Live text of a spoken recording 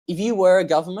if you were a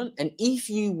government and if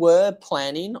you were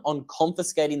planning on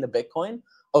confiscating the Bitcoin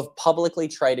of publicly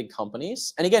traded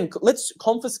companies, and again,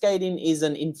 confiscating is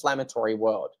an inflammatory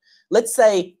word. Let's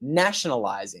say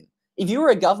nationalizing. If you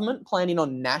were a government planning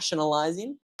on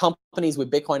nationalizing companies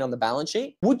with Bitcoin on the balance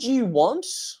sheet, would you want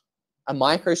a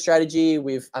MicroStrategy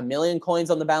with 1 million coins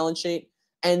on the balance sheet,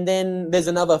 and then there's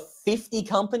another 50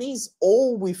 companies,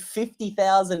 all with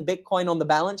 50,000 Bitcoin on the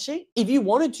balance sheet? If you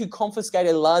wanted to confiscate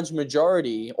a large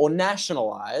majority or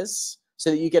nationalize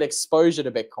so that you get exposure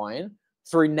to Bitcoin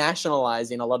through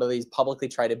nationalizing a lot of these publicly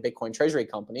traded Bitcoin treasury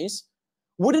companies,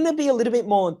 wouldn't it be a little bit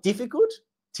more difficult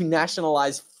to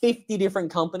nationalize 50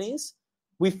 different companies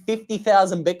with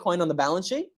 50,000 Bitcoin on the balance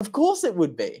sheet? Of course it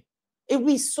would be. It would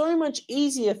be so much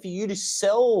easier for you to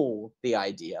sell the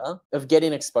idea of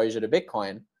getting exposure to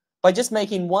Bitcoin by just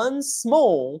making one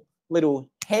small little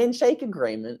handshake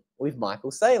agreement with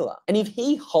Michael Saylor. And if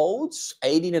he holds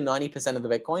 80 to 90% of the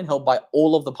Bitcoin held by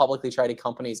all of the publicly traded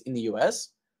companies in the US,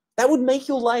 that would make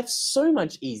your life so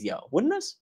much easier, wouldn't it?